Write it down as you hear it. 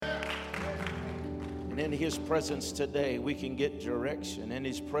in His presence today, we can get direction. In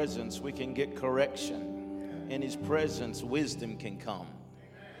His presence, we can get correction. In His presence, wisdom can come.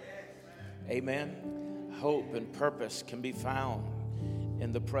 Amen. Hope and purpose can be found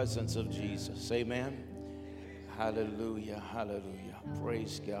in the presence of Jesus. Amen. Hallelujah. Hallelujah.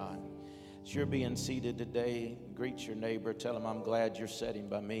 Praise God. As you're being seated today, greet your neighbor. Tell him, I'm glad you're sitting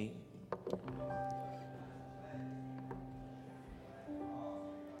by me.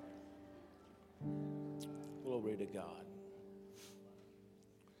 Glory to God.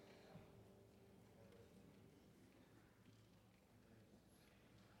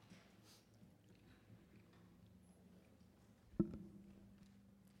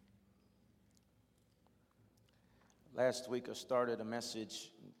 Last week I started a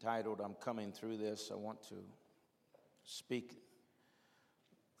message entitled, I'm Coming Through This. I want to speak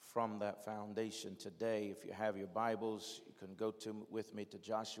from that foundation today. If you have your Bibles, you can go with me to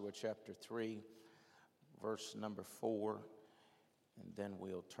Joshua chapter 3, verse number 4, and then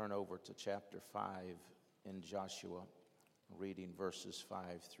we'll turn over to chapter 5 in Joshua, reading verses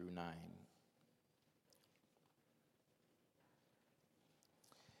 5 through 9.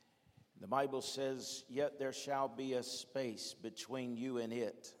 The Bible says, yet there shall be a space between you and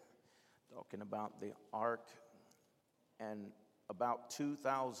it, talking about the ark, and about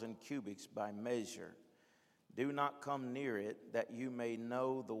 2,000 cubits by measure. Do not come near it, that you may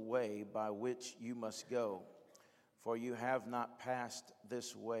know the way by which you must go, for you have not passed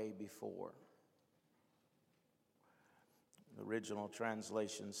this way before. The original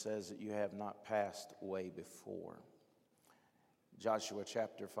translation says that you have not passed way before. Joshua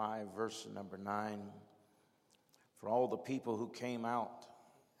chapter 5, verse number 9. For all the people who came out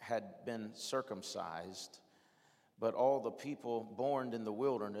had been circumcised, but all the people born in the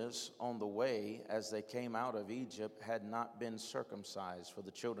wilderness on the way as they came out of Egypt had not been circumcised. For the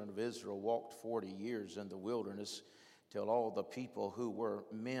children of Israel walked 40 years in the wilderness till all the people who were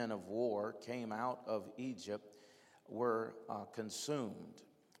men of war came out of Egypt were consumed,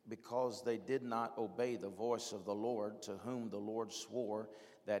 because they did not obey the voice of the Lord, to whom the Lord swore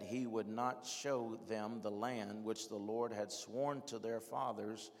that he would not show them the land which the Lord had sworn to their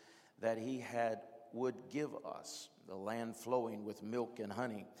fathers that he would give us, the land flowing with milk and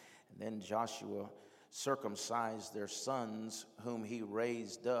honey. And then Joshua circumcised their sons, whom he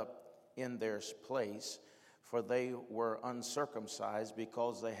raised up in their place, for they were uncircumcised,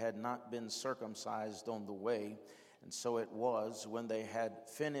 because they had not been circumcised on the way. And so it was, when they had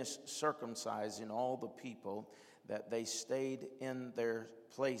finished circumcising all the people, that they stayed in their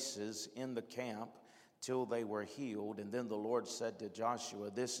places in the camp till they were healed. And then the Lord said to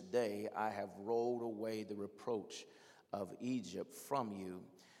Joshua, this day I have rolled away the reproach of Egypt from you.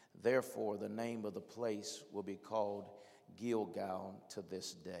 Therefore the name of the place will be called Gilgal to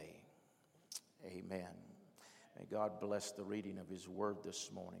this day. Amen. May God bless the reading of His word this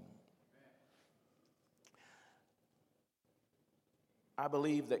morning. I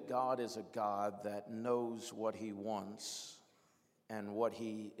believe that God is a God that knows what He wants and what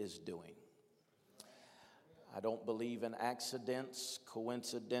He is doing. I don't believe in accidents,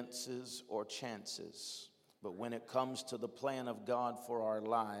 coincidences, or chances. But when it comes to the plan of God for our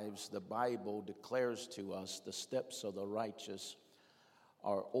lives, the Bible declares to us the steps of the righteous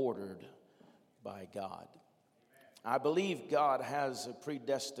are ordered by God. I believe God has a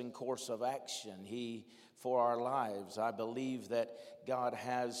predestined course of action for our lives. I believe that God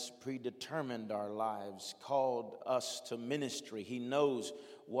has predetermined our lives, called us to ministry. He knows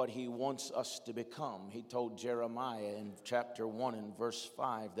what He wants us to become. He told Jeremiah in chapter 1 and verse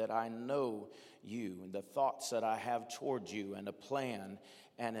 5 that I know you and the thoughts that I have toward you, and a plan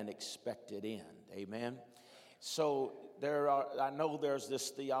and an expected end. Amen. So I know there's this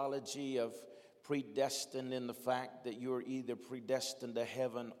theology of predestined in the fact that you're either predestined to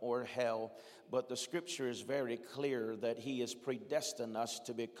heaven or hell, but the scripture is very clear that He has predestined us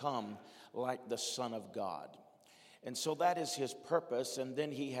to become like the Son of God. And so that is His purpose, and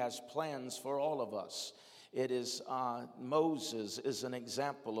then He has plans for all of us. It is Moses is an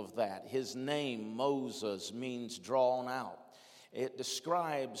example of that. His name, Moses, means drawn out. It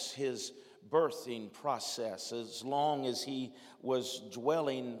describes his birthing process. As long as he was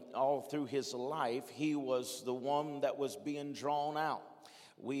dwelling all through his life, he was the one that was being drawn out.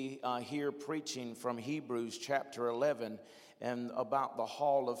 We hear preaching from Hebrews chapter 11 and about the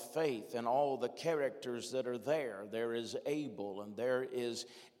hall of faith and all the characters that are there. There is Abel, and there is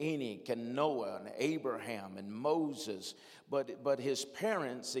Enoch and Noah and Abraham and Moses. But his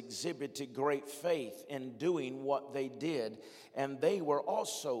parents exhibited great faith in doing what they did, and they were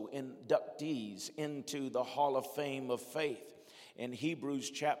also inductees into the hall of fame of faith. In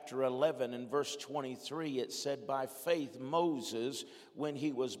Hebrews chapter 11 and verse 23, it said, by faith Moses, when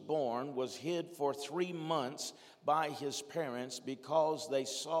he was born, was hid for 3 months by his parents because they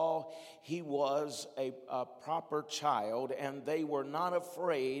saw he was a proper child, and they were not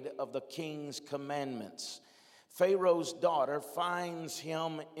afraid of the king's commandments. Pharaoh's daughter finds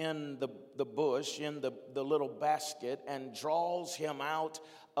him in the bush, in the little basket, and draws him out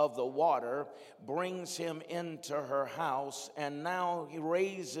of the water, brings him into her house, and now he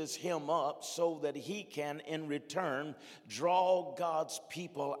raises him up so that he can, in return, draw God's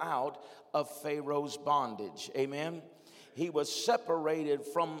people out of Pharaoh's bondage. Amen. He was separated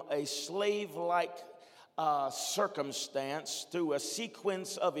from a slave-like circumstance through a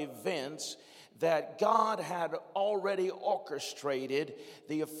sequence of events that God had already orchestrated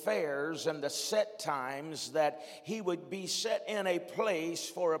the affairs and the set times that he would be set in a place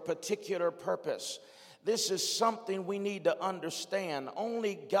for a particular purpose. This is something we need to understand.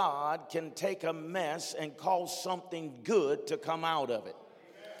 Only God can take a mess and cause something good to come out of it.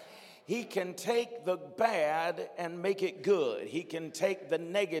 He can take the bad and make it good. He can take the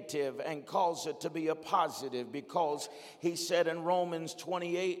negative and cause it to be a positive, because he said in Romans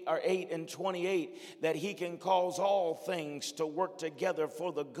 8 and 28 that he can cause all things to work together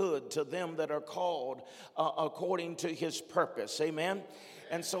for the good to them that are called according to his purpose. Amen.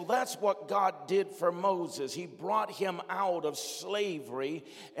 And so that's what God did for Moses. He brought him out of slavery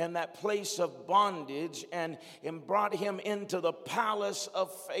and that place of bondage and brought him into the palace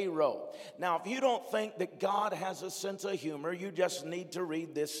of Pharaoh. Now, if you don't think that God has a sense of humor, you just need to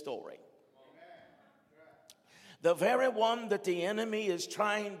read this story. The very one that the enemy is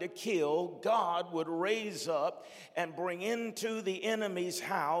trying to kill, God would raise up and bring into the enemy's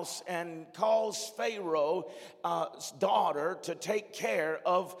house and cause Pharaoh's daughter to take care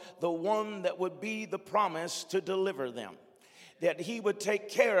of the one that would be the promise to deliver them. That he would take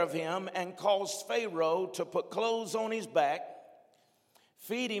care of him and cause Pharaoh to put clothes on his back,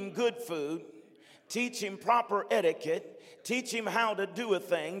 feed him good food, teach him proper etiquette, teach him how to do a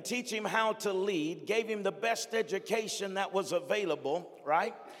thing, teach him how to lead, gave him the best education that was available,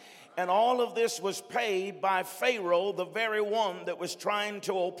 right? And all of this was paid by Pharaoh, the very one that was trying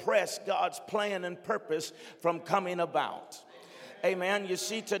to oppress God's plan and purpose from coming about. Amen. You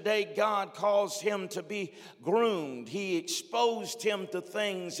see, today God caused him to be groomed. He exposed him to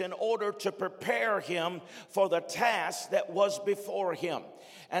things in order to prepare him for the task that was before him.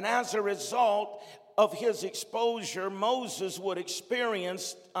 And as a result of his exposure, Moses would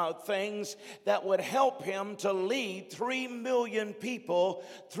experience things that would help him to lead 3 million people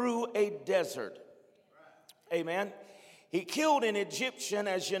through a desert. Amen. He killed an Egyptian,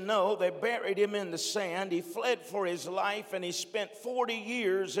 as you know. They buried him in the sand. He fled for his life, and he spent 40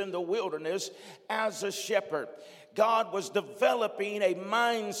 years in the wilderness as a shepherd. God was developing a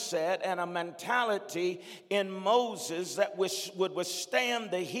mindset and a mentality in Moses that would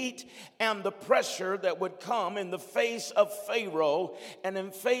withstand the heat and the pressure that would come in the face of Pharaoh and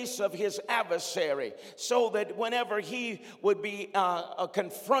in face of his adversary, so that whenever he would be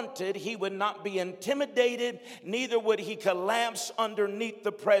confronted, he would not be intimidated, neither would he collapse underneath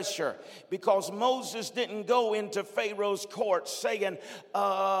the pressure, because Moses didn't go into Pharaoh's court saying,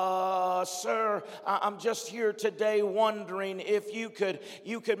 sir, I'm just here today wondering if you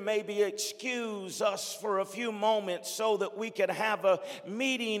could maybe excuse us for a few moments so that we could have a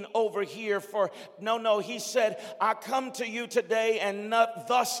meeting over here for. No, he said, I come to you today, and not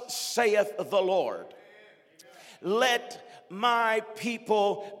thus saith the Lord. Let my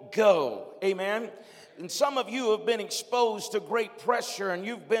people go. Amen. And some of you have been exposed to great pressure, and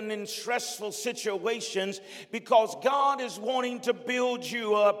you've been in stressful situations because God is wanting to build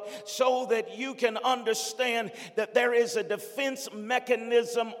you up so that you can understand that there is a defense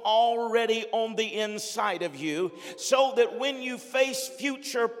mechanism already on the inside of you, so that when you face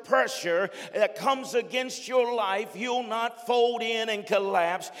future pressure that comes against your life, you'll not fold in and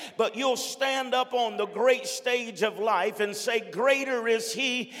collapse, but you'll stand up on the great stage of life and say, greater is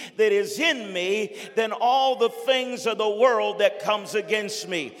he that is in me than all the things of the world that comes against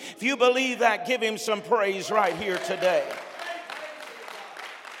me. If you believe that, give him some praise right here today.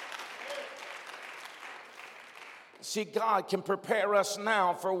 See, God can prepare us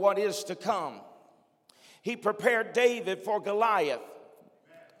now for what is to come. He prepared David for Goliath,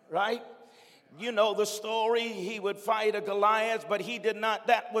 right? You know the story. He would fight a Goliath, but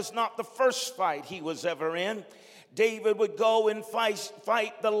that was not the first fight he was ever in. David would go and fight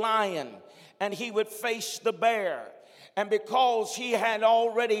the lion, and he would face the bear. And because he had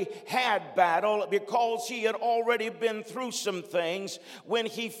already had battle, because he had already been through some things, when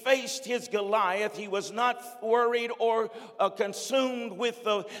he faced his Goliath, he was not worried or consumed with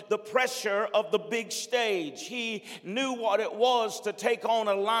the pressure of the big stage. He knew what it was to take on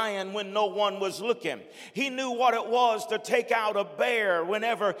a lion when no one was looking. He knew what it was to take out a bear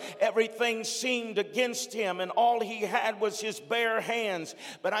whenever everything seemed against him, and all he had was his bare hands.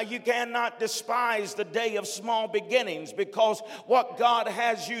 But you cannot despise the day of small beginnings, because what God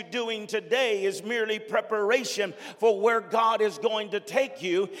has you doing today is merely preparation for where God is going to take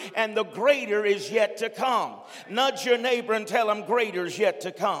you, and the greater is yet to come. Nudge your neighbor and tell him greater is yet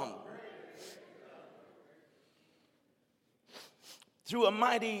to come. Through a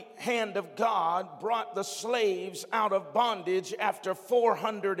mighty hand of God, brought the slaves out of bondage after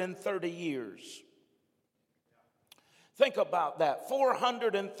 430 years. Think about that,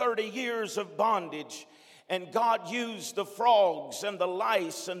 430 years of bondage. And God used the frogs and the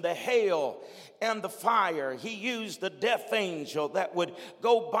lice and the hail and the fire. He used the death angel that would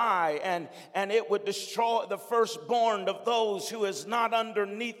go by and it would destroy the firstborn of those who is not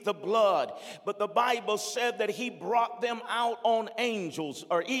underneath the blood. But the Bible said that he brought them out on angels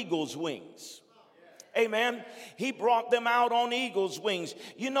or eagle's wings. Amen. He brought them out on eagle's wings.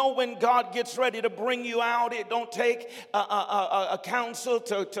 You know, when God gets ready to bring you out, it don't take a council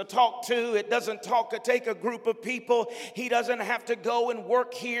to talk to. It doesn't take a group of people. He doesn't have to go and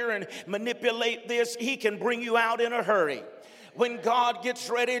work here and manipulate this. He can bring you out in a hurry. When God gets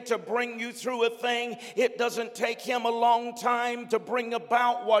ready to bring you through a thing, it doesn't take him a long time to bring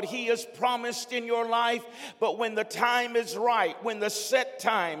about what he has promised in your life. But when the time is right, when the set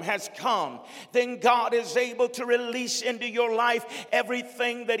time has come, then God is able to release into your life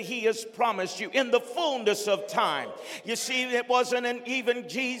everything that he has promised you in the fullness of time. You see, it wasn't even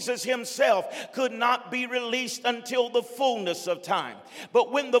Jesus himself could not be released until the fullness of time.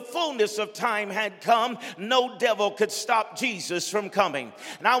 But when the fullness of time had come, no devil could stop Jesus from coming.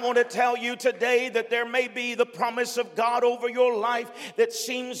 And I want to tell you today that there may be the promise of God over your life that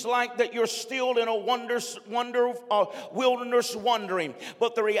seems like that you're still in a wilderness wandering.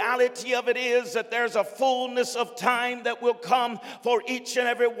 But the reality of it is that there's a fullness of time that will come for each and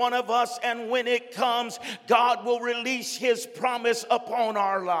every one of us. And when it comes, God will release his promise upon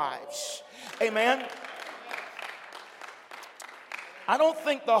our lives. Amen. I don't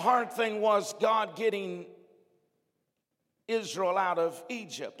think the hard thing was God getting Israel out of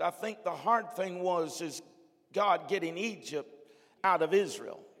Egypt. I think the hard thing is God getting Egypt out of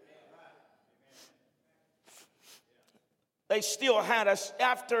Israel. They still had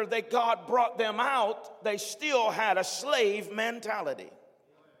after God brought them out, they still had a slave mentality.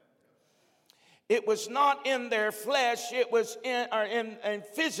 It was not in their flesh, it was in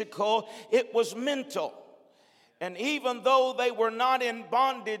physical, it was mental. And even though they were not in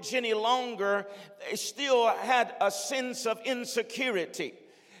bondage any longer, they still had a sense of insecurity.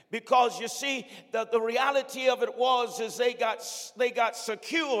 Because you see, the reality of it is they got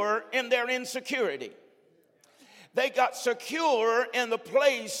secure in their insecurity. They got secure in the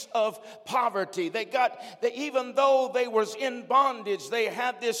place of poverty. Even though they was in bondage, they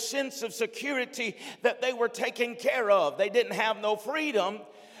had this sense of security that they were taken care of. They didn't have no freedom,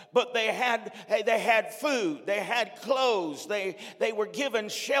 but they had food, they had clothes, they were given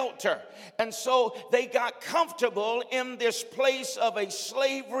shelter. And so they got comfortable in this place of a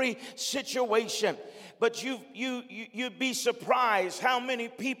slavery situation. But you'd be surprised how many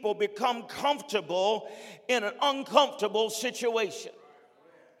people become comfortable in an uncomfortable situation.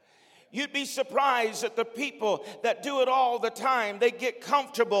 You'd be surprised at the people that do it all the time. They get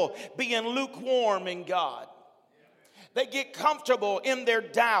comfortable being lukewarm in God. They get comfortable in their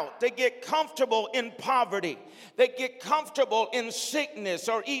doubt. They get comfortable in poverty. They get comfortable in sickness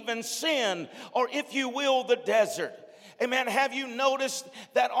or even sin, or if you will, the desert. Amen. Have you noticed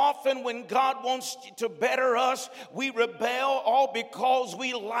that often when God wants to better us, we rebel all because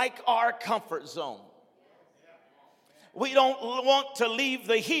we like our comfort zone? We don't want to leave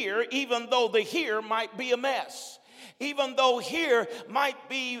the here, even though the here might be a mess. Even though here might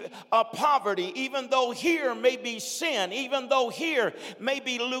be poverty, even though here may be sin, even though here may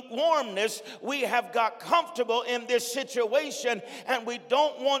be lukewarmness, we have got comfortable in this situation and we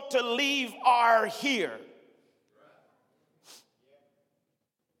don't want to leave our here.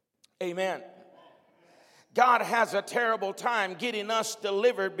 Amen. God has a terrible time getting us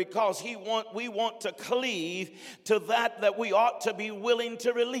delivered because we want to cleave to that we ought to be willing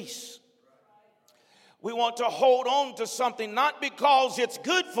to release. We want to hold on to something not because it's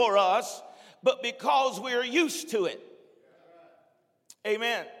good for us, but because we're used to it.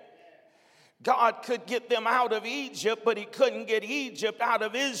 Amen. God could get them out of Egypt, but he couldn't get Egypt out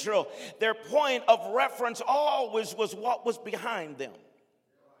of Israel. Their point of reference always was what was behind them.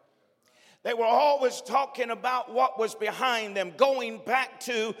 They were always talking about what was behind them, going back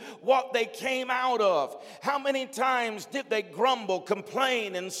to what they came out of. How many times did they grumble,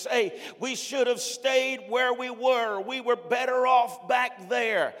 complain, and say, we should have stayed where we were. We were better off back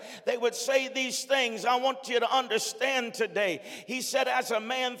there. They would say these things. I want you to understand today. He said, as a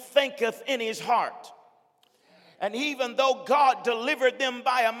man thinketh in his heart. And even though God delivered them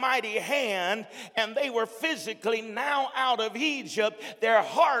by a mighty hand and they were physically now out of Egypt, their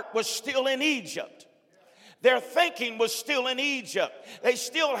heart was still in Egypt. Their thinking was still in Egypt. They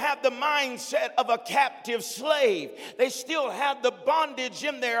still had the mindset of a captive slave. They still had the bondage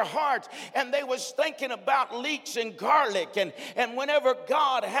in their hearts. And they was thinking about leeks and garlic. And whenever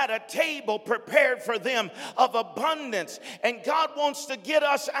God had a table prepared for them of abundance. And God wants to get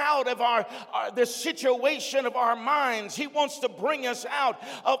us out of the situation of our minds. He wants to bring us out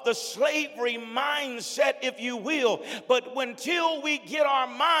of the slavery mindset, if you will. But until we get our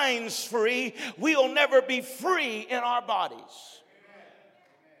minds free, we'll never be free in our bodies.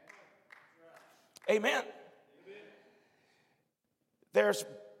 Amen. Their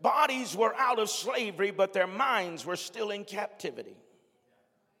bodies were out of slavery, but their minds were still in captivity.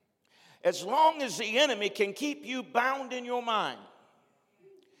 As long as the enemy can keep you bound in your mind,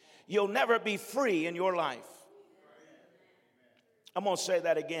 you'll never be free in your life. I'm going to say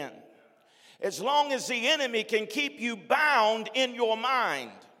that again. As long as the enemy can keep you bound in your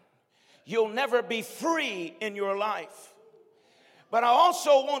mind, you'll never be free in your life. But I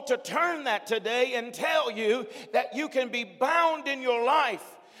also want to turn that today and tell you that you can be bound in your life,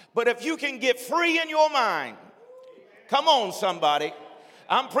 but if you can get free in your mind, come on somebody,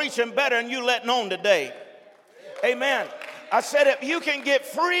 I'm preaching better than you letting on today. Amen. I said if you can get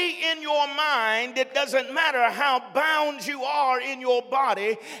free in your mind, it doesn't matter how bound you are in your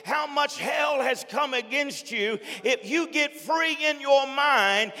body, how much hell has come against you. If you get free in your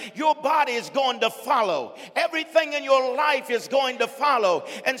mind, your body is going to follow. Everything in your life is going to follow.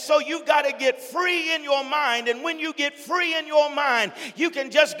 And so you've got to get free in your mind. And when you get free in your mind, you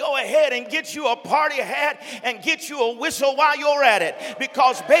can just go ahead and get you a party hat and get you a whistle while you're at it.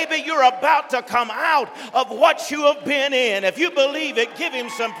 Because, baby, you're about to come out of what you have been in. If you believe it, give him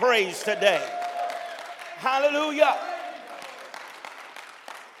some praise today. Hallelujah.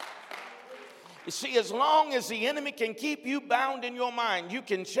 You see, as long as the enemy can keep you bound in your mind, you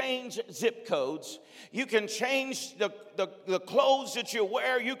can change zip codes. You can change the clothes that you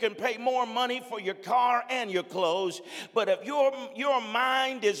wear. You can pay more money for your car and your clothes. But if your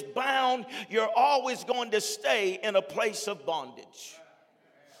mind is bound, you're always going to stay in a place of bondage.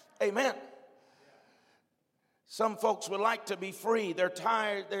 Amen. Some folks would like to be free. They're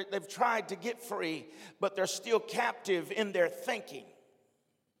tired. They've tried to get free, but they're still captive in their thinking.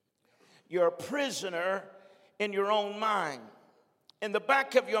 You're a prisoner in your own mind. In the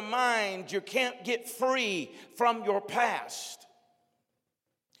back of your mind, you can't get free from your past.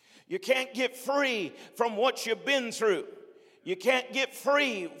 You can't get free from what you've been through. You can't get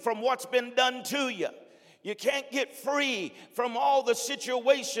free from what's been done to you. You can't get free from all the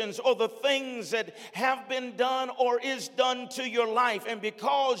situations or the things that have been done or is done to your life. And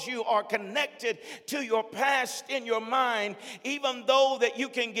because you are connected to your past in your mind, even though that you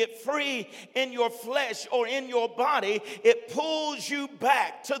can get free in your flesh or in your body, it pulls you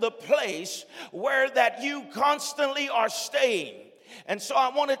back to the place where that you constantly are staying. And so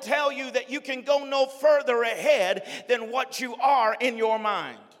I want to tell you that you can go no further ahead than what you are in your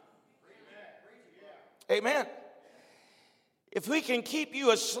mind. Amen. If we can keep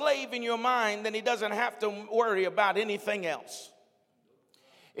you a slave in your mind, then he doesn't have to worry about anything else.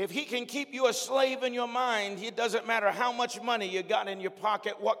 If he can keep you a slave in your mind, it doesn't matter how much money you got in your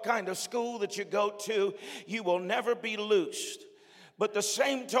pocket, what kind of school that you go to, you will never be loosed. But the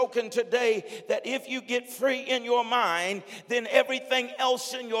same token today, that if you get free in your mind, then everything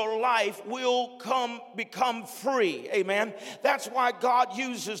else in your life will become free. Amen. That's why God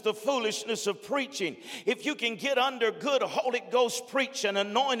uses the foolishness of preaching. If you can get under good Holy Ghost preaching,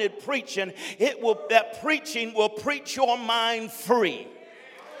 anointed preaching, that preaching will preach your mind free.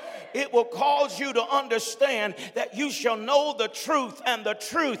 It will cause you to understand that you shall know the truth, and the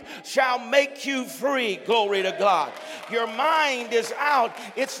truth shall make you free. Glory to God. Your mind is out.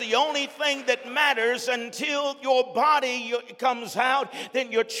 It's the only thing that matters until your body comes out.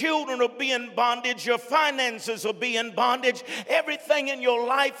 Then your children will be in bondage. Your finances will be in bondage. Everything in your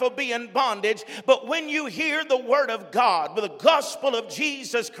life will be in bondage. But when you hear the word of God, the gospel of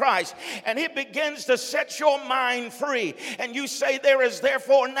Jesus Christ, and it begins to set your mind free, and you say, there is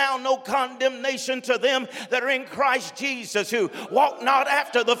therefore now no condemnation to them that are in Christ Jesus, who walk not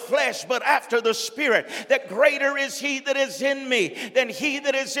after the flesh, but after the Spirit. That greater is he that is in me than he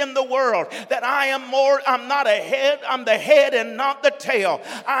that is in the world. That I'm not a head, I'm the head and not the tail.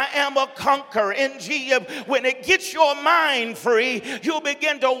 I am a conqueror in Jesus. When it gets your mind free, you'll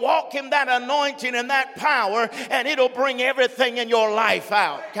begin to walk in that anointing and that power, and it'll bring everything in your life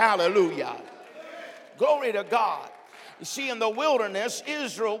out. Hallelujah. Glory to God. You see, in the wilderness,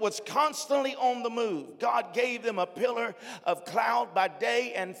 Israel was constantly on the move. God gave them a pillar of cloud by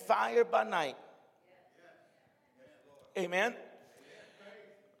day and fire by night. Amen.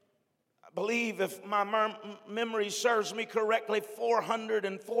 I believe, if my memory serves me correctly,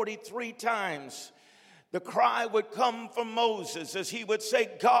 443 times the cry would come from Moses as he would say,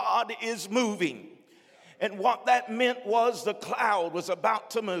 God is moving. And what that meant was the cloud was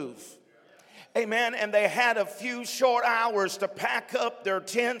about to move. Amen. And they had a few short hours to pack up their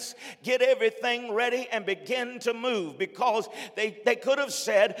tents, get everything ready, and begin to move, because they could have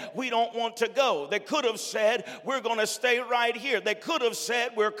said, we don't want to go. They could have said, we're going to stay right here. They could have said,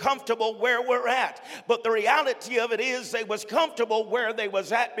 we're comfortable where we're at. But the reality of it is they was comfortable where they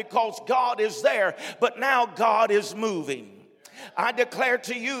was at because God is there. But now God is moving. I declare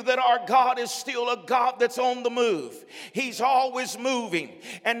to you that our God is still a God that's on the move. He's always moving.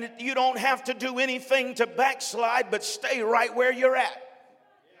 And you don't have to do anything to backslide, but stay right where you're at.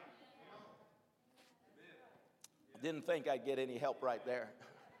 Didn't think I'd get any help right there.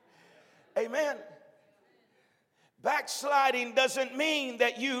 Amen. Backsliding doesn't mean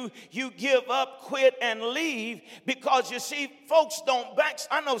that you give up, quit, and leave, because you see, folks don't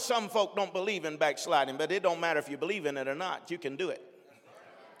I know some folk don't believe in backsliding, but it don't matter if you believe in it or not. You can do it.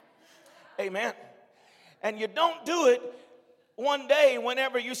 Amen. And you don't do it one day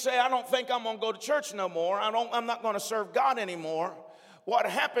whenever you say, I don't think I'm going to go to church no more. I'm not going to serve God anymore. What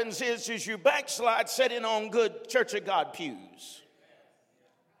happens is you backslide sitting on good Church of God pews.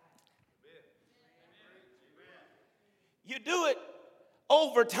 You do it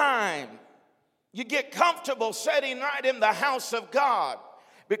over time. You get comfortable sitting right in the house of God,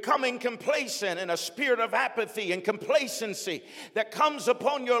 becoming complacent, in a spirit of apathy and complacency that comes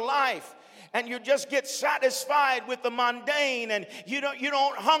upon your life. And you just get satisfied with the mundane, and you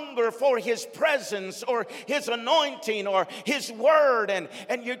don't hunger for his presence or his anointing or his word, and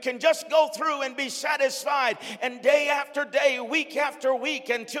you can just go through and be satisfied, and day after day, week after week,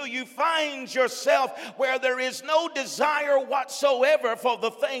 until you find yourself where there is no desire whatsoever for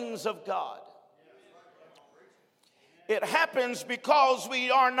the things of God. It happens because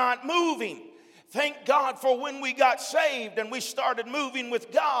we are not moving. Thank God for when we got saved and we started moving with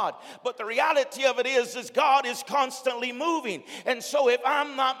God. But the reality of it is God is constantly moving. And so if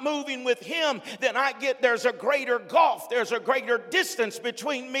I'm not moving with him, then there's a greater gulf. There's a greater distance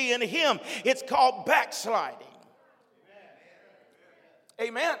between me and him. It's called backsliding.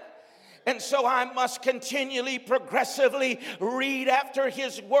 Amen. And so I must continually, progressively read after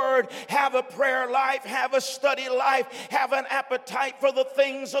his word, have a prayer life, have a study life, have an appetite for the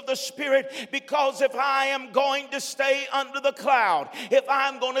things of the Spirit. Because if I am going to stay under the cloud, if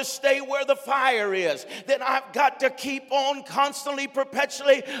I'm going to stay where the fire is, then I've got to keep on constantly,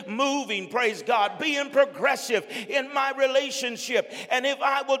 perpetually moving, praise God, being progressive in my relationship. And if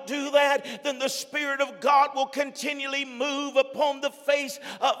I will do that, then the Spirit of God will continually move upon the face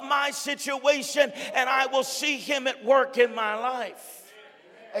of my situation, and I will see him at work in my life.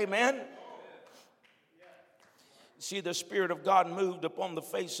 Amen. See, the Spirit of God moved upon the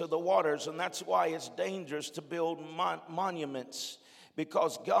face of the waters, and that's why it's dangerous to build monuments,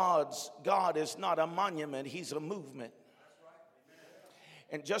 because God is not a monument, he's a movement.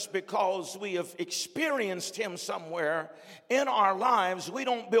 And just because we have experienced him somewhere in our lives, we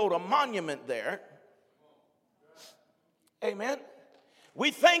don't build a monument there. Amen.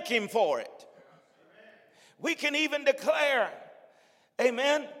 We thank him for it. We can even declare,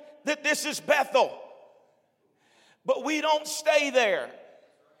 amen, that this is Bethel. But we don't stay there.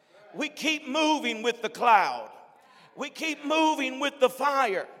 We keep moving with the cloud. We keep moving with the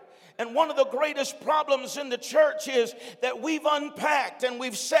fire. And one of the greatest problems in the church is that we've unpacked and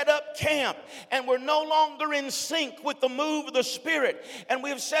we've set up camp, and we're no longer in sync with the move of the Spirit. And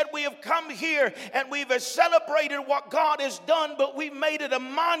we've said we have come here and we've celebrated what God has done, but we've made it a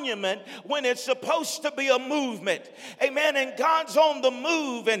monument when it's supposed to be a movement. Amen. And God's on the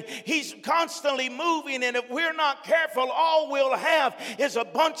move, and he's constantly moving. And if we're not careful, all we'll have is a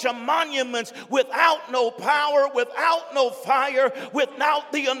bunch of monuments without no power, without no fire,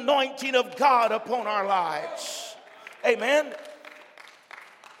 without the anointing of God upon our lives. Amen.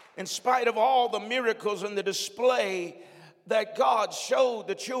 In spite of all the miracles and the display that God showed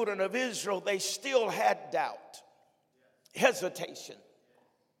the children of Israel, they still had doubt, hesitation.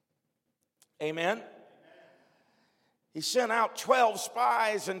 Amen. He sent out 12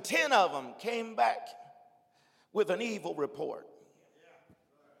 spies, and 10 of them came back with an evil report.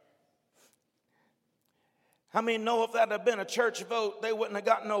 How many know if that had been a church vote, they wouldn't have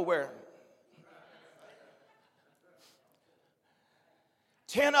got nowhere?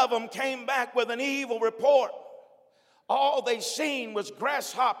 10 of them came back with an evil report. All they seen was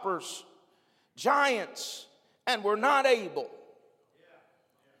grasshoppers, giants, and were not able.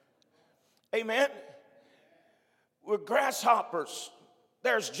 Amen. We're grasshoppers,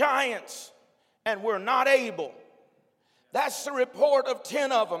 there's giants, and we're not able. That's the report of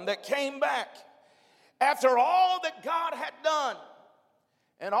 10 of them that came back after all that God had done,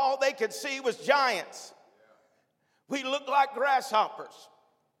 and all they could see was giants. We look like grasshoppers,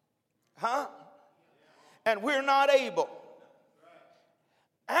 and we're not able.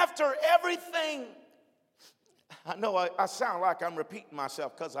 After everything, I know I sound like I'm repeating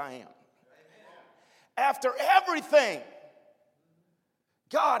myself because I am. After everything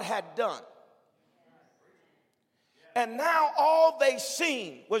God had done, and now all they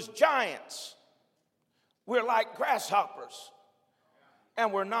seen was giants. We're like grasshoppers,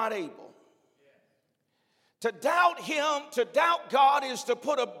 and we're not able. To doubt him, to doubt God, is to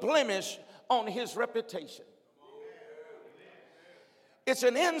put a blemish on his reputation. It's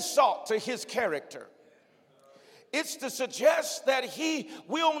an insult to his character. It's to suggest that he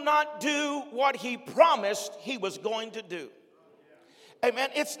will not do what he promised he was going to do. Amen.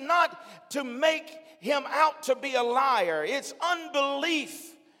 It's not to make him out to be a liar. It's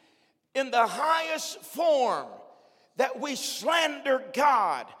unbelief in the highest form that we slander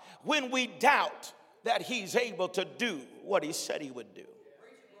God when we doubt that he's able to do what he said he would do.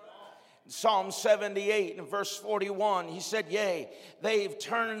 Psalm 78 and verse 41, he said, yea, they've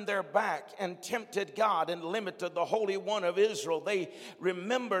turned their back and tempted God and limited the Holy One of Israel. They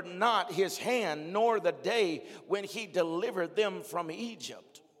remembered not his hand, nor the day when he delivered them from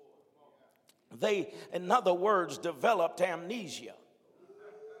Egypt. They, in other words, developed amnesia.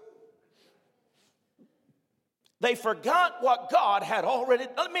 They forgot what God had already.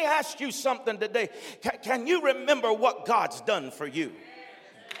 Let me ask you something today. Can you remember what God's done for you?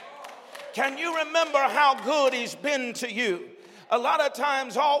 Can you remember how good he's been to you? A lot of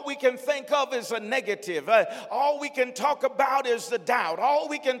times all we can think of is a negative. All we can talk about is the doubt. All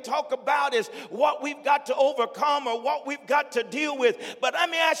we can talk about is what we've got to overcome or what we've got to deal with. But let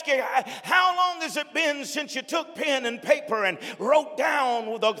me ask you, how long has it been since you took pen and paper and wrote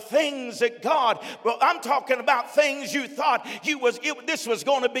down the things that God, well, I'm talking about things you thought this was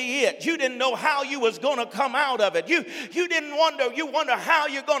going to be it. You didn't know how you was going to come out of it. You wonder how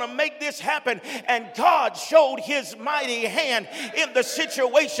you're going to make this happen. And God showed his mighty hand in the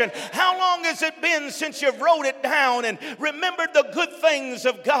situation. How long has it been since you wrote it down and remembered the good things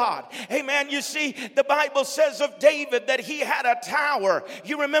of God? Amen. You see, the Bible says of David that he had a tower.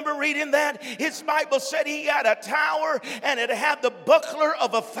 You remember reading that? His Bible said he had a tower and it had the buckler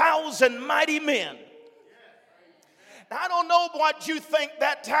of 1,000 mighty men. I don't know what you think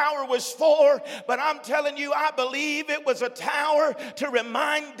that tower was for, but I'm telling you, I believe it was a tower to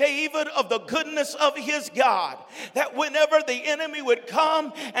remind David of the goodness of his God. That whenever the enemy would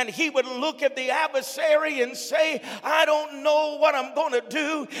come and he would look at the adversary and say, I don't know what I'm going to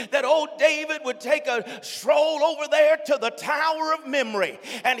do, that old David would take a stroll over there to the tower of memory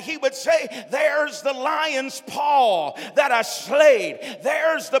and he would say, there's the lion's paw that I slayed.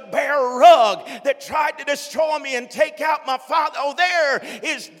 There's the bear rug that tried to destroy me and take out my father. Oh, there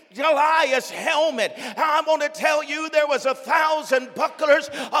is Goliath's helmet. I'm going to tell you, there was 1,000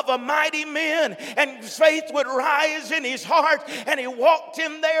 bucklers of a mighty men, and faith would rise in his heart, and he walked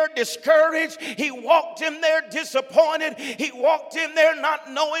in there discouraged. He walked in there disappointed. He walked in there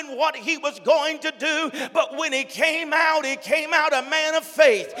not knowing what he was going to do. But when he came out a man of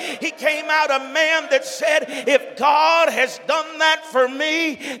faith. He came out a man that said, if God has done that for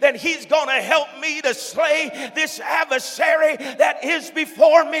me, then he's going to help me to slay this adversary that is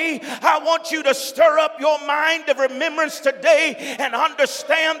before me. I want you to stir up your mind of remembrance today and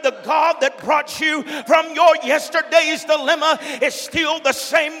understand the God that brought you from your yesterday's dilemma is still the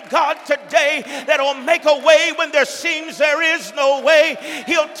same God today that'll make a way when there seems there is no way.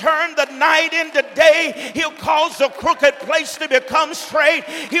 He'll turn the night into day. He'll cause the crooked place to become straight.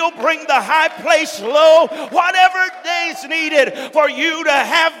 He'll bring the high place low. Whatever is needed for you to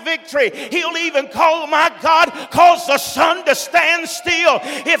have victory. He'll even call, my God, cause the sun to stand still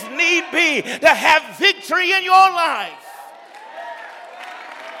if need be, to have victory in your life.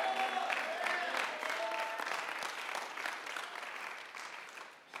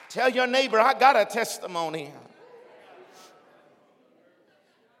 Tell your neighbor, I got a testimony.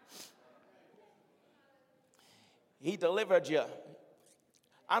 He delivered you.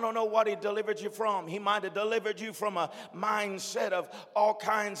 I don't know what he delivered you from. He might have delivered you from a mindset of all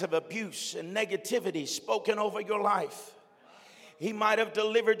kinds of abuse and negativity spoken over your life. He might have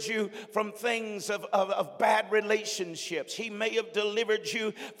delivered you from things of bad relationships. He may have delivered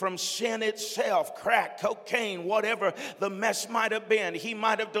you from sin itself, crack, cocaine, whatever the mess might have been. He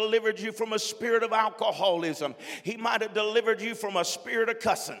might have delivered you from a spirit of alcoholism. He might have delivered you from a spirit of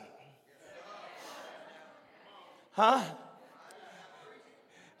cussing. Huh?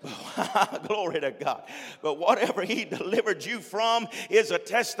 Glory to God. But whatever he delivered you from is a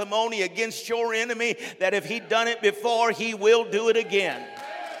testimony against your enemy that if he'd done it before, he will do it again.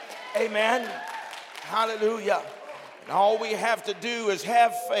 Amen. Hallelujah. And all we have to do is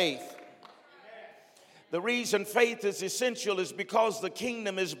have faith. The reason faith is essential is because the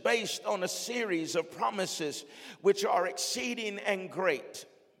kingdom is based on a series of promises which are exceeding and great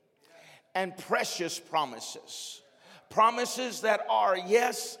and precious promises. Promises that are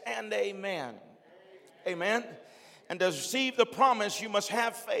yes and amen. Amen. And to receive the promise, you must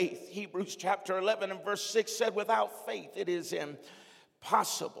have faith. Hebrews chapter 11 and verse 6 said, without faith, it is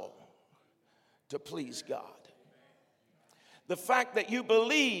impossible to please God. The fact that you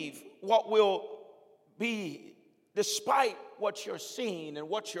believe what will be, despite what you're seeing and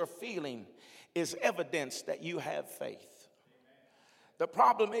what you're feeling, is evidence that you have faith. The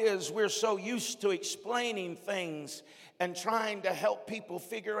problem is we're so used to explaining things and trying to help people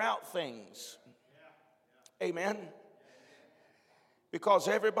figure out things. Amen. Because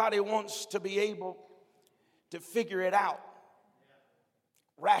everybody wants to be able to figure it out.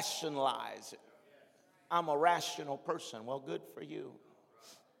 Rationalize it. I'm a rational person. Well, good for you.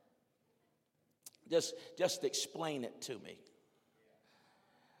 Just explain it to me.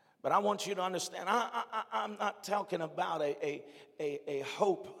 But I want you to understand, I'm not talking about a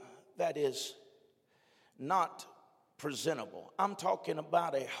hope that is not presentable. I'm talking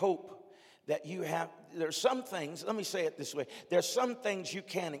about a hope that you have. There's some things, let me say it this way. There's some things you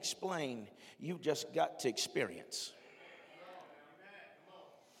can't explain. You just got to experience.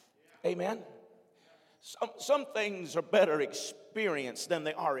 Amen? Some things are better experienced than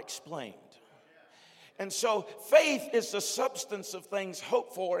they are explained. And so faith is the substance of things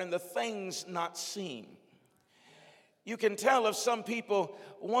hoped for and the things not seen. You can tell if some people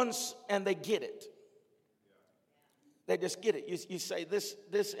once and they get it. They just get it. You say this,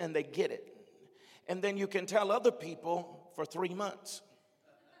 and they get it. And then you can tell other people for 3 months.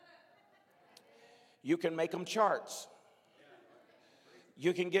 You can make them charts.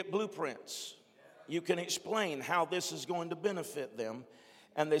 You can get blueprints. You can explain how this is going to benefit them.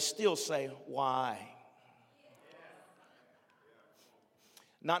 And they still say, why?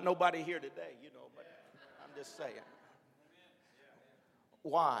 Not nobody here today, but I'm just saying.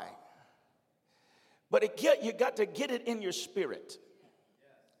 Why? But you got to get it in your spirit.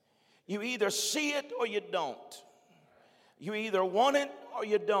 You either see it or you don't. You either want it or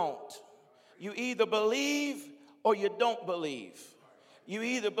you don't. You either believe or you don't believe. You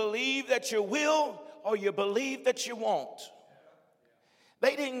either believe that you will or you believe that you won't.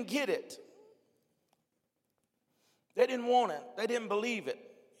 They didn't get it. They didn't want it. They didn't believe it.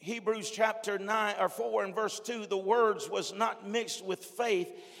 Hebrews chapter 4 and verse 2, the words was not mixed with faith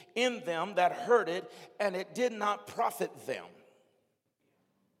in them that heard it, and it did not profit them.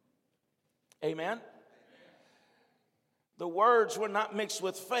 Amen? The words were not mixed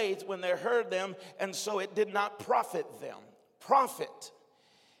with faith when they heard them, and so it did not profit them. Profit.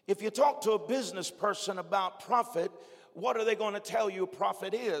 If you talk to a business person about profit, what are they going to tell you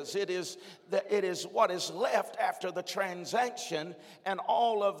profit is? It is what is left after the transaction, and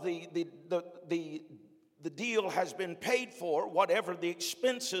all of the deal has been paid for. Whatever the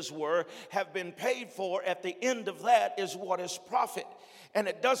expenses were have been paid for. At the end of that is what is profit. And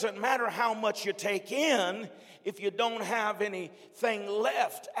it doesn't matter how much you take in, if you don't have anything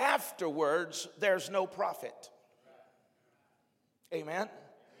left afterwards, there's no profit. Amen.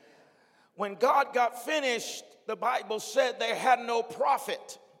 When God got finished, the Bible said they had no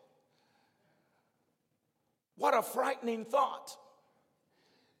profit. What a frightening thought.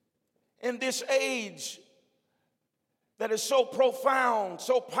 In this age that is so profound,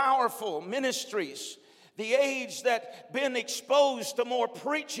 so powerful, ministries, the age that been exposed to more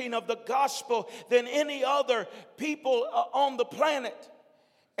preaching of the gospel than any other people on the planet.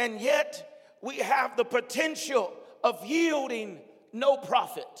 And yet we have the potential of yielding no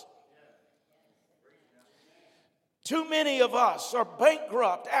profit. Too many of us are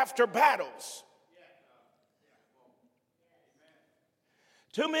bankrupt after battles.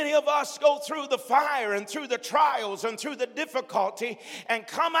 Too many of us go through the fire and through the trials and through the difficulty and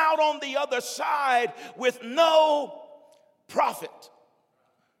come out on the other side with no profit.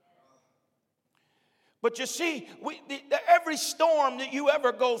 But you see, every storm that you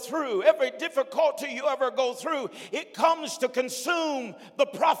ever go through, every difficulty you ever go through, it comes to consume the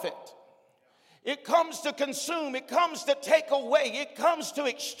profit. It comes to consume, it comes to take away, it comes to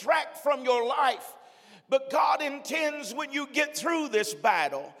extract from your life. But God intends when you get through this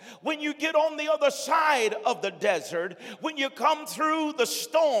battle, when you get on the other side of the desert, when you come through the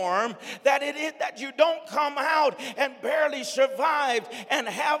storm, that you don't come out and barely survive and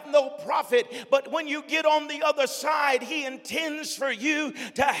have no profit. But when you get on the other side, He intends for you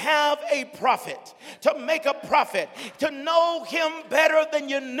to have a profit, to make a profit, to know Him better than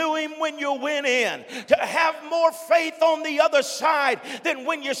you knew Him when you went in, to have more faith on the other side than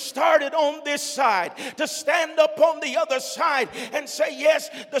when you started on this side. To stand up on the other side and say, yes,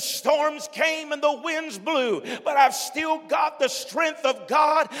 the storms came and the winds blew, but I've still got the strength of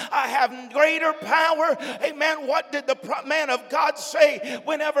God. I have greater power. Amen. What did the man of God say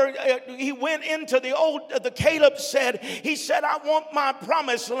whenever he went into the Caleb said, he said, I want my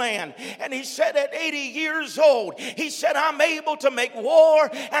promised land. And he said at 80 years old, he said, I'm able to make war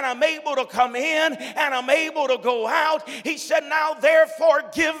and I'm able to come in and I'm able to go out. He said, now therefore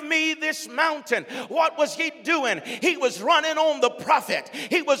give me this mountain. What was he doing? He was running on the prophet.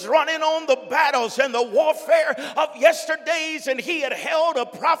 He was running on the battles and the warfare of yesterdays, and he had held a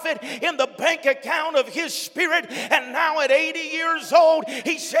profit in the bank account of his spirit. And now at 80 years old,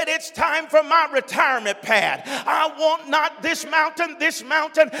 he said, it's time for my retirement pad. I want not this mountain,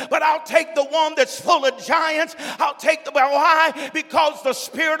 but I'll take the one that's full of giants. I'll take the, why? Because the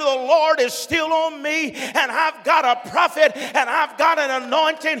Spirit of the Lord is still on me, and I've got a prophet, and I've got an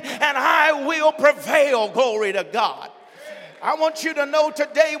anointing, and I will prevail. Glory to God. I want you to know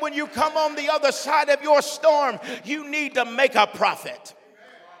today, when you come on the other side of your storm, you need to make a profit.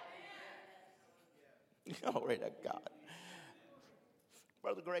 Glory to God.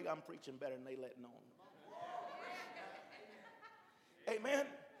 Brother Greg, I'm preaching better than they letting on. Amen.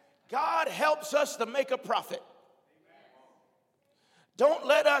 God helps us to make a profit. Don't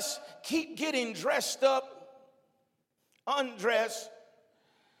let us keep getting dressed up, undressed,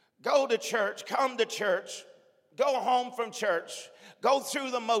 go to church, come to church, go home from church, go through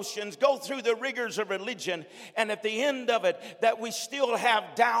the motions, go through the rigors of religion, and at the end of it, that we still have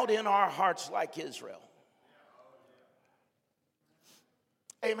doubt in our hearts like Israel.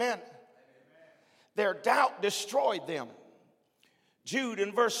 Amen. Their doubt destroyed them. Jude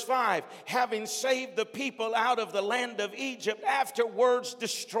in verse 5, having saved the people out of the land of Egypt, afterwards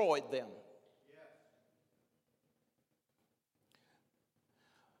destroyed them.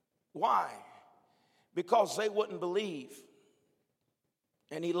 Why? Because they wouldn't believe,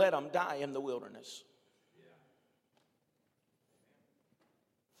 and He let them die in the wilderness.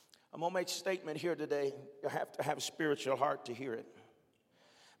 I'm going to make a statement here today. You have to have a spiritual heart to hear it.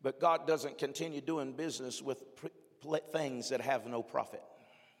 But God doesn't continue doing business with things that have no profit.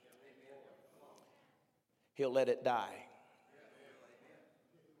 He'll let it die.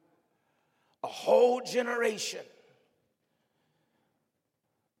 A whole generation,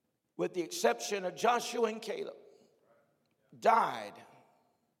 with the exception of Joshua and Caleb, died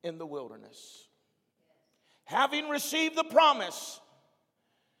in the wilderness, having received the promise,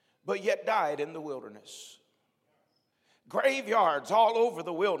 but yet died in the wilderness. Graveyards all over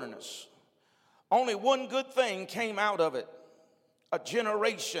the wilderness. Only one good thing came out of it: a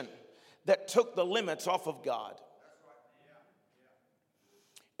generation that took the limits off of God.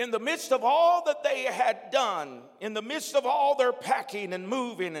 In the midst of all that they had done, in the midst of all their packing and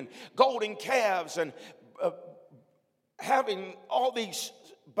moving and golden calves and having all these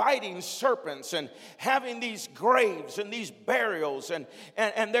biting serpents and having these graves and these burials, and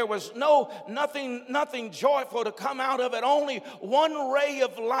there was nothing joyful to come out of it. Only one ray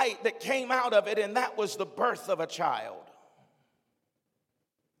of light that came out of it, and that was the birth of a child.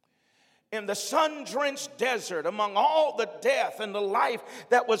 In the sun-drenched desert, among all the death and the life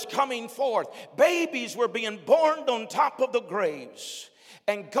that was coming forth, babies were being born on top of the graves,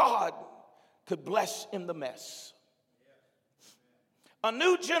 and God could bless in the mess. A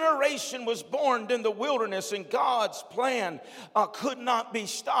new generation was born in the wilderness, and God's plan could not be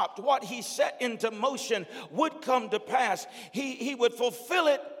stopped. What He set into motion would come to pass. He would fulfill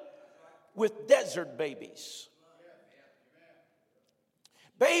it with desert babies.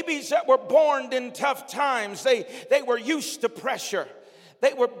 Babies that were born in tough times. They were used to pressure.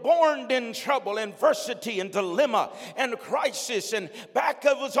 They were born in trouble, adversity, and dilemma, and crisis, and back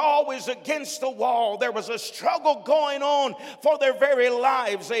was always against the wall. There was a struggle going on for their very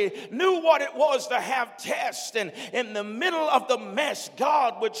lives. They knew what it was to have tests, and in the middle of the mess,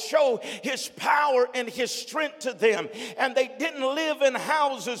 God would show His power and His strength to them. And they didn't live in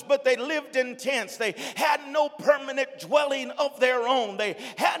houses, but they lived in tents. They had no permanent dwelling of their own. They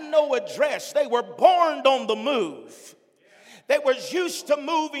had no address. They were born on the move. They were used to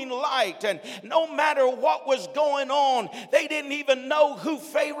moving light, and no matter what was going on, they didn't even know who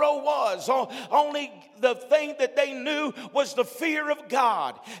Pharaoh was. Only the thing that they knew was the fear of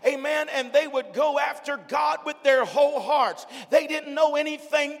God. Amen. And they would go after God with their whole hearts. They didn't know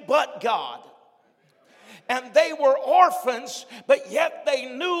anything but God. And they were orphans, but yet they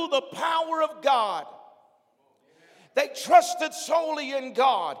knew the power of God. They trusted solely in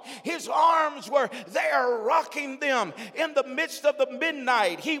God. His arms were there rocking them in the midst of the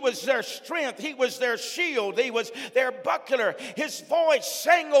midnight. He was their strength. He was their shield. He was their buckler. His voice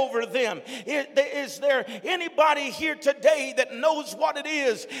sang over them. Is there anybody here today that knows what it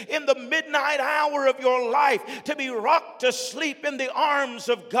is in the midnight hour of your life to be rocked to sleep in the arms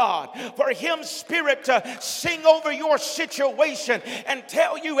of God? For His Spirit to sing over your situation and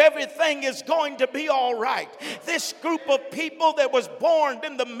tell you everything is going to be all right. This group of people that was born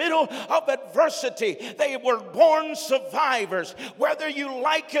in the middle of adversity, they were born survivors. Whether you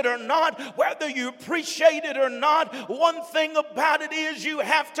like it or not, whether you appreciate it or not, one thing about it is you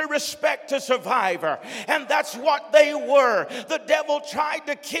have to respect a survivor. And that's what they were. The devil tried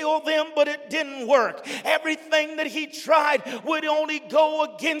to kill them, but it didn't work. Everything that he tried would only go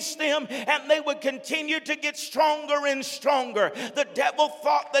against them, and they would continue to get stronger and stronger. The devil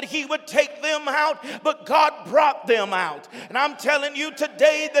thought that he would take them out, but God brought them out. And I'm telling you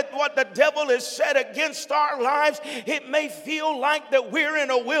today that what the devil has said against our lives, it may feel like that we're in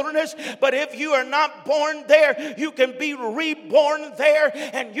a wilderness, but if you are not born there, you can be reborn there,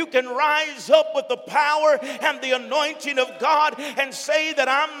 and you can rise up with the power and the anointing of God and say that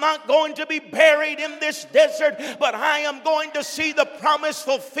I'm not going to be buried in this desert, but I am going to see the promise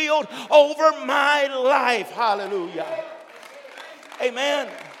fulfilled over my life. Hallelujah. Amen.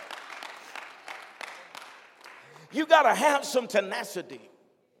 You got to have some tenacity.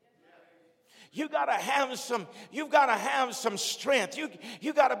 You've got to have some strength.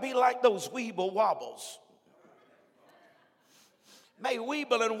 You got to be like those weeble wobbles. May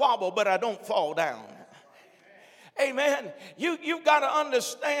weeble and wobble, but I don't fall down. Amen. You've got to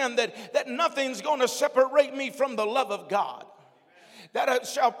understand that nothing's going to separate me from the love of God. That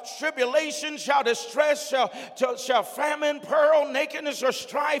shall tribulation, shall distress, shall famine, peril, nakedness, or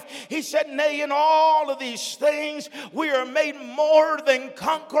strife. He said, nay, in all of these things, we are made more than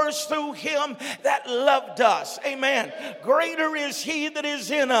conquerors through Him that loved us. Amen. Greater is He that is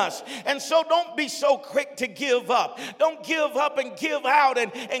in us. And so don't be so quick to give up. Don't give up and give out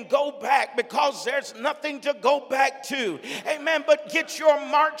and go back, because there's nothing to go back to. Amen. But get your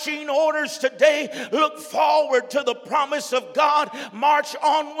marching orders today. Look forward to the promise of God. March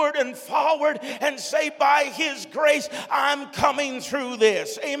onward and forward and say, by His grace, I'm coming through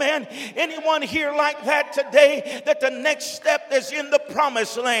this. Amen. Anyone here like that today, that the next step is in the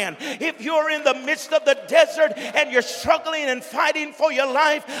promised land? If you're in the midst of the desert and you're struggling and fighting for your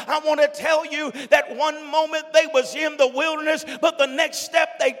life, I want to tell you that one moment they was in the wilderness, but the next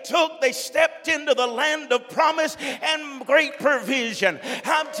step they took, they stepped into the land of promise and great provision.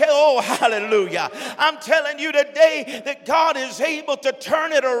 Hallelujah. I'm telling you today that God is able to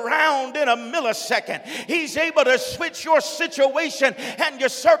turn it around in a millisecond. He's able to switch your situation and your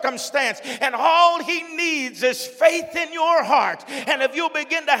circumstance, and all He needs is faith in your heart. And if you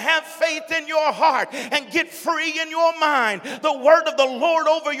begin to have faith in your heart and get free in your mind, the word of the Lord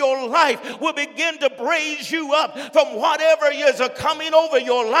over your life will begin to raise you up from whatever is coming over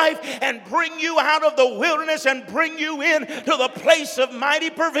your life and bring you out of the wilderness and bring you in to the place of mighty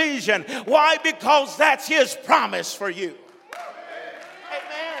provision. Why? Because that's His promise for you.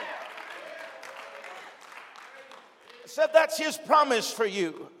 Amen. So that's His promise for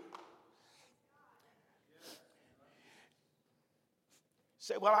you.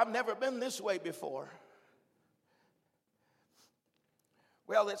 Say, well, I've never been this way before.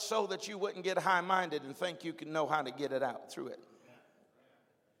 Well, it's so that you wouldn't get high-minded and think you can know how to get it out through it.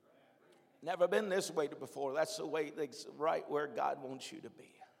 Never been this way before. That's the way, that's right where God wants you to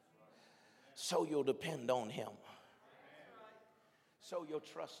be. So you'll depend on Him. So you'll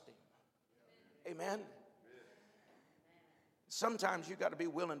trust Him. Amen. Sometimes you got to be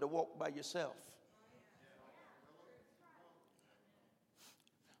willing to walk by yourself.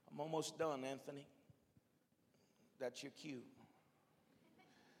 I'm almost done, Anthony. That's your cue.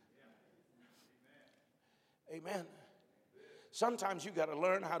 Amen. Sometimes you got to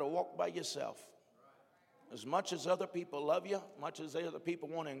learn how to walk by yourself. As much as other people love you, much as other people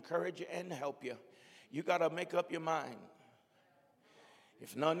want to encourage you and help you, you got to make up your mind.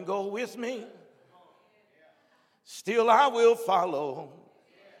 If none go with me, still I will follow.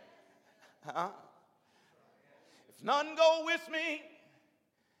 If none go with me,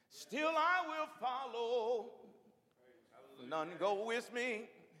 still I will follow. If none go with me,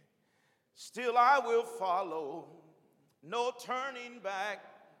 still I will follow. No turning back,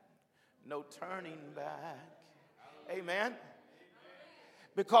 no turning back. Amen.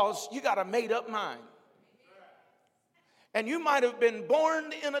 Because you got a made up mind. And you might have been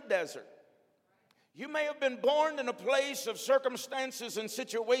born in a desert. You may have been born in a place of circumstances and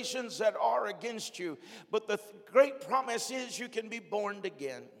situations that are against you. But the great promise is you can be born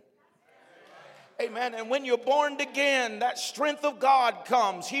again. Amen. And when you're born again, that strength of God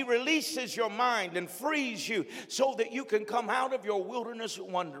comes. He releases your mind and frees you so that you can come out of your wilderness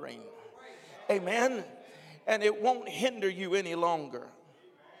wandering. Amen. And it won't hinder you any longer.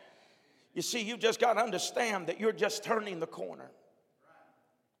 You see, you just got to understand that you're just turning the corner.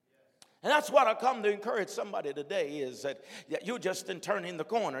 And that's what I come to encourage somebody today is that you're just in turning the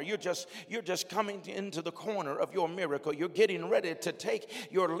corner. You're just coming into the corner of your miracle. You're getting ready to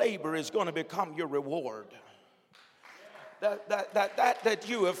take your labor is going to become your reward. That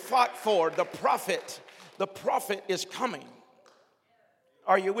you have fought for, the prophet is coming.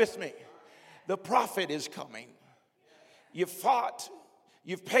 Are you with me? The prophet is coming. You fought,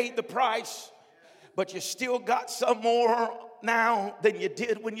 you've paid the price, but you still got some more now than you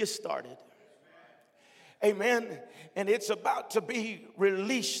did when you started. Amen. And it's about to be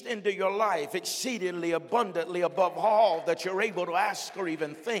released into your life exceedingly abundantly above all that you're able to ask or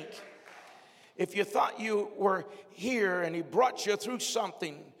even think. If you thought you were here and he brought you through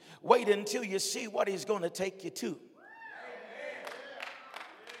something, wait until you see what he's going to take you to.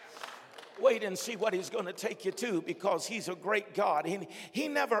 Wait and see what he's going to take you to, because he's a great God. He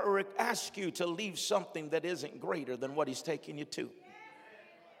never asks you to leave something that isn't greater than what he's taking you to.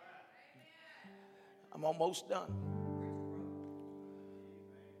 I'm almost done.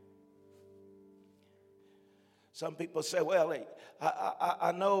 Some people say, well,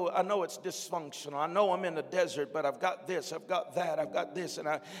 I know it's dysfunctional. I know I'm in the desert, but I've got this, I've got that, I've got this, and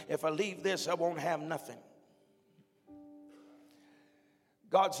if I leave this, I won't have nothing.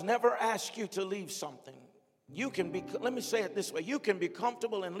 God's never asked you to leave something. Let me say it this way. You can be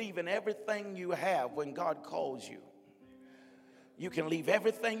comfortable in leaving everything you have when God calls you. You can leave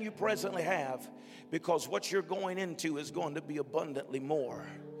everything you presently have, because what you're going into is going to be abundantly more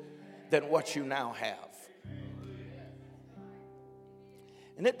than what you now have.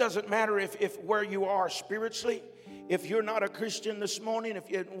 And it doesn't matter if where you are spiritually. If you're not a Christian this morning,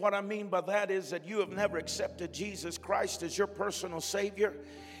 what I mean by that is that you have never accepted Jesus Christ as your personal Savior,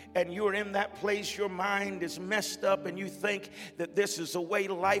 and you're in that place, your mind is messed up, and you think that this is the way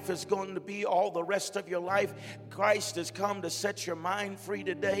life is going to be all the rest of your life. Christ has come to set your mind free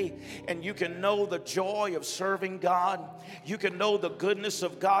today, and you can know the joy of serving God. You can know the goodness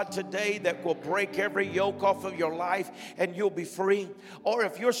of God today that will break every yoke off of your life, and you'll be free. Or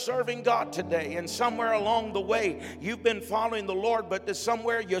if you're serving God today, and somewhere along the way you've been following the Lord, but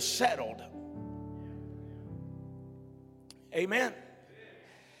somewhere you're settled. Amen.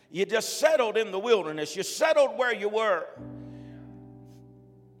 You just settled in the wilderness. You settled where you were.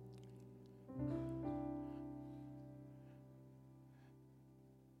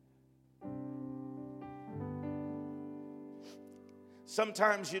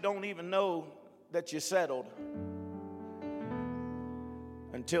 Sometimes you don't even know that you settled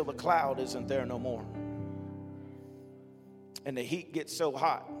until the cloud isn't there no more. And the heat gets so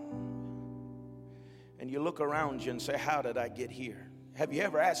hot. And you look around you and say, how did I get here? Have you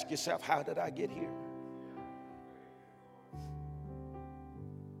ever asked yourself, how did I get here?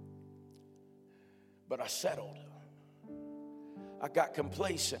 But I settled. I got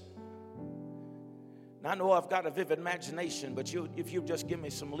complacent. And I know I've got a vivid imagination, but if you just give me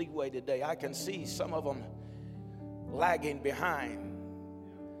some leeway today, I can see some of them lagging behind.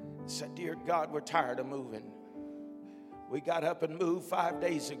 Said, dear God, we're tired of moving. We got up and moved 5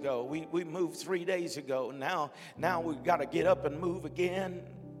 days ago. We moved 3 days ago. Now we've got to get up and move again.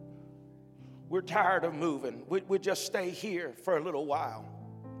 We're tired of moving. We just stay here for a little while.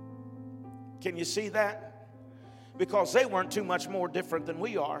 Can you see that? Because they weren't too much more different than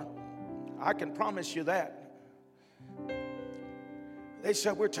we are. I can promise you that. They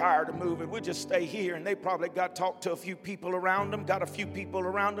said, we're tired of moving. We'll just stay here. And they probably got talked to a few people around them, got a few people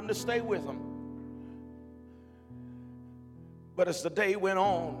around them to stay with them. But as the day went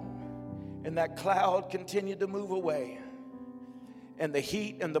on And that cloud continued to move away. And the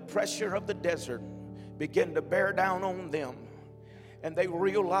heat and the pressure of the desert began to bear down on them. And they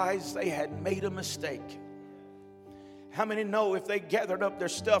realized they had made a mistake. How many know if they gathered up their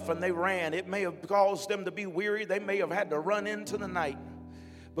stuff and they ran, it may have caused them to be weary. They may have had to run into the night.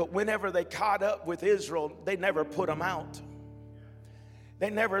 But whenever they caught up with Israel, they never put them out. They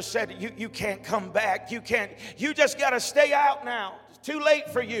never said, you can't come back. You just got to stay out now. It's too late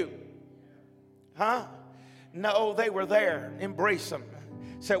for you. Huh? No, they were there. Embrace them.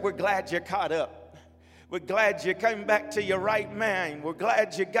 Said, we're glad you caught up. We're glad you came back to your right mind. We're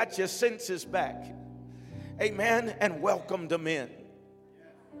glad you got your senses back. Amen. And welcomed them in.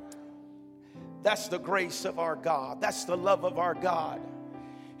 That's the grace of our God. That's the love of our God.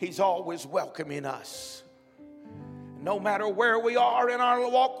 He's always welcoming us. No matter where we are in our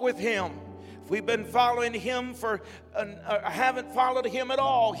walk with Him. If we've been following Him haven't followed Him at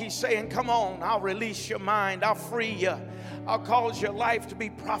all, He's saying, come on, I'll release your mind. I'll free you. I'll cause your life to be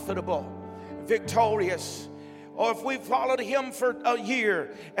profitable, victorious. Or if we've followed Him for a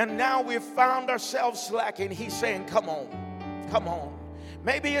year and now we've found ourselves slacking, He's saying, come on, come on.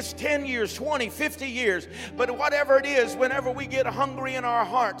 Maybe it's 10 years, 20, 50 years. But whatever it is, whenever we get hungry in our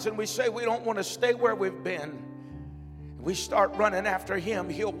hearts and we say we don't want to stay where we've been, we start running after Him,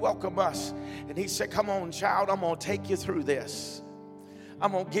 He'll welcome us. And He said, come on, child, I'm going to take you through this.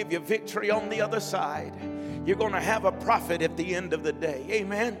 I'm going to give you victory on the other side. You're going to have a profit at the end of the day.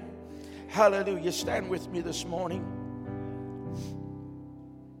 Amen. Hallelujah. Stand with me this morning.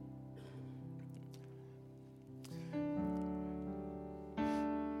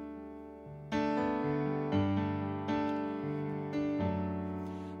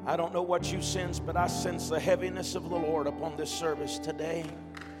 I don't know what you sense, but I sense the heaviness of the Lord upon this service today.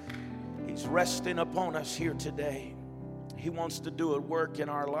 He's resting upon us here today. He wants to do a work in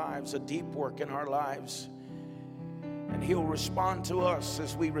our lives, a deep work in our lives. And He'll respond to us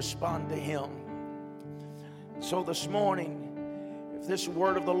as we respond to Him. So this morning, if this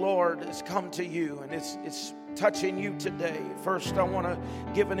word of the Lord has come to you and it's touching you today, first I want to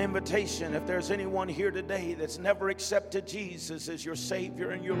give an invitation. If there's anyone here today that's never accepted Jesus as your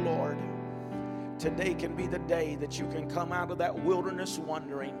Savior and your Lord, today can be the day that you can come out of that wilderness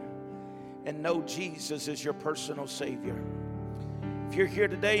wandering and know Jesus is your personal Savior. If you're here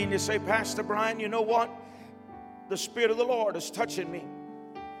today and you say, Pastor Brian, you know what? The Spirit of the Lord is touching me.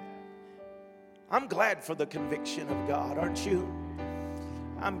 I'm glad for the conviction of God, aren't you?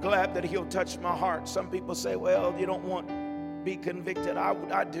 I'm glad that He'll touch my heart. Some people say, well, you don't want to be convicted.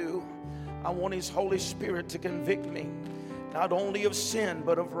 I do. I want His Holy Spirit to convict me, not only of sin,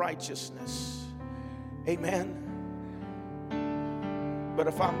 but of righteousness. Amen. But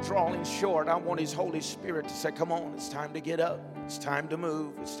if I'm drawing short, I want His Holy Spirit to say, come on, it's time to get up. It's time to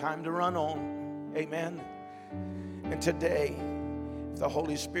move. It's time to run on. Amen. And today, if the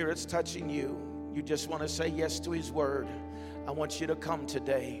Holy Spirit's touching you, you just want to say yes to His word. I want you to come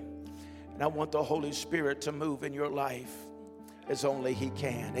today. And I want the Holy Spirit to move in your life as only He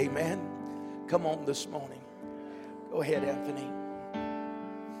can. Amen. Come on this morning. Go ahead, Anthony.